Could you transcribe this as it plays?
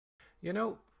You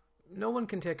know, no one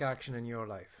can take action in your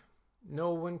life.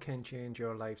 No one can change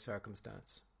your life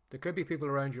circumstance. There could be people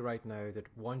around you right now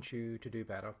that want you to do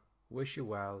better, wish you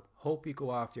well, hope you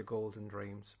go after your goals and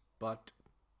dreams, but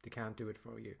they can't do it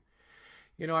for you.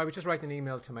 I was just writing an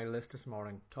email to my list this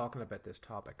morning talking about this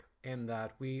topic, in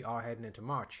that we are heading into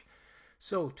March.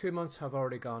 So 2 months have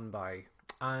already gone by,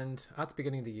 and at the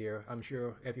beginning of the year, I'm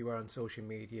sure if you were on social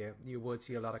media, you would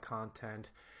see a lot of content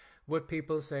with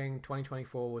people saying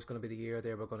 2024 was going to be the year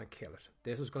they were going to kill it.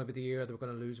 This was going to be the year they were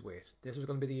going to lose weight. This was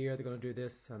going to be the year they're going to do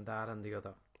this and that and the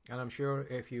other. And I'm sure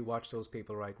if you watch those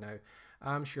people right now,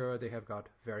 I'm sure they have got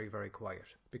very, very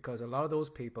quiet, because a lot of those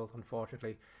people,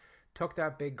 unfortunately, took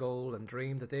that big goal and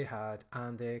dream that they had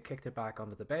and they kicked it back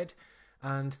under the bed,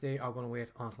 and they are going to wait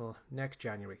until next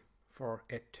January for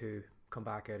it to come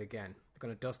back out again. They're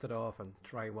going to dust it off and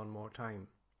try one more time.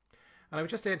 And I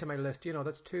was just saying to my list,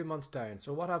 that's 2 months down.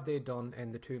 So what have they done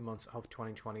in the 2 months of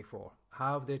 2024?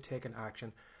 Have they taken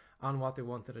action on what they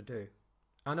wanted to do?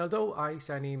 And although I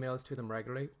send emails to them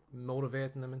regularly,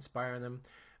 motivating them, inspiring them,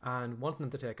 and wanting them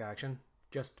to take action,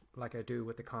 just like I do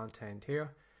with the content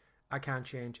here, I can't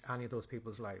change any of those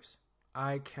people's lives.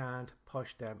 I can't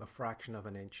push them a fraction of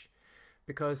an inch,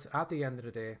 because at the end of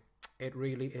the day, it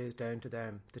really is down to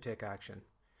them to take action.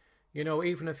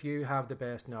 Even if you have the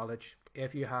best knowledge,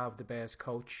 if you have the best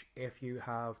coach, if you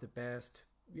have the best,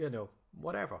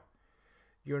 whatever,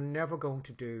 you're never going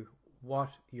to do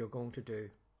what you're going to do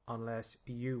unless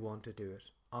you want to do it,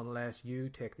 unless you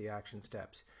take the action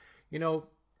steps.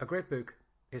 A great book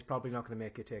is probably not going to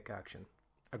make you take action.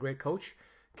 A great coach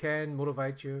can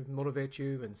motivate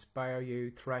you, inspire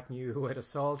you, threaten you with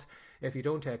assault if you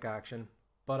don't take action.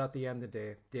 But at the end of the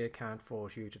day, they can't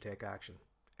force you to take action.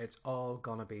 It's all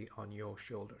going to be on your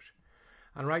shoulders.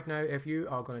 And right now, if you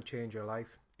are going to change your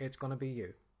life, it's going to be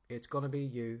you. It's going to be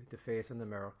you, the face in the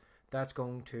mirror, that's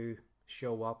going to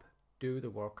show up, do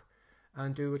the work,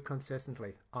 and do it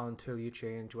consistently until you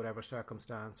change whatever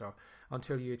circumstance, or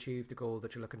until you achieve the goal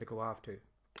that you're looking to go after.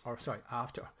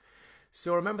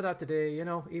 So remember that today,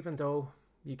 even though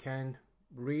you can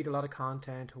read a lot of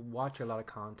content, watch a lot of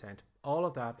content, all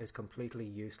of that is completely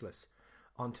useless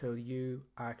until you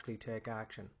actually take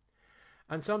action.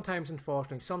 And sometimes,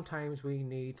 unfortunately, we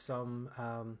need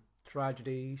some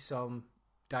tragedy, some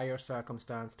dire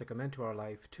circumstance to come into our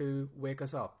life to wake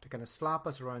us up, to kind of slap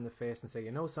us around the face and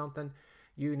say, something,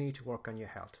 you need to work on your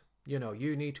health.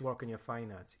 You need to work on your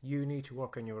finance. You need to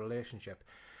work on your relationship.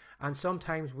 And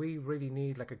sometimes we really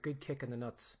need like a good kick in the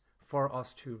nuts for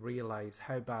us to realize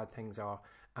how bad things are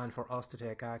and for us to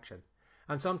take action.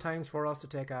 And sometimes for us to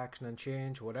take action and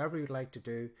change whatever you'd like to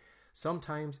do,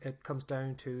 sometimes it comes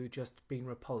down to just being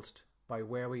repulsed by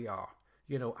where we are.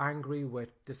 Angry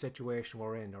with the situation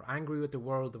we're in, or angry with the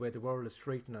world, the way the world is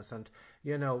treating us, and,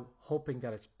 hoping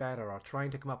that it's better, or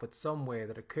trying to come up with some way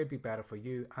that it could be better for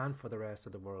you and for the rest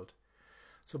of the world.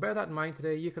 So bear that in mind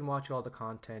today. You can watch all the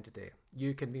content today.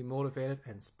 You can be motivated,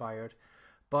 inspired,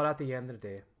 but at the end of the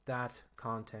day, that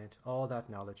content, all that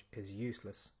knowledge is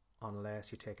useless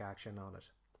unless you take action on it.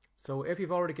 So if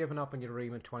you've already given up on your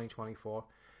dream in 2024,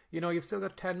 you've still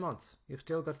got 10 months. You've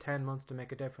still got 10 months to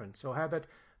make a difference. So how about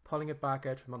pulling it back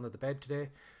out from under the bed today?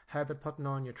 How about putting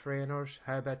on your trainers?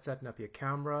 How about setting up your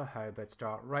camera? How about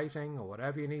start writing, or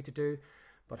whatever you need to do?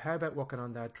 But how about working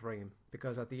on that dream?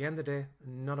 Because at the end of the day,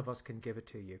 none of us can give it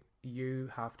to you.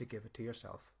 You have to give it to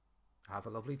yourself. Have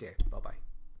a lovely day. Bye-bye.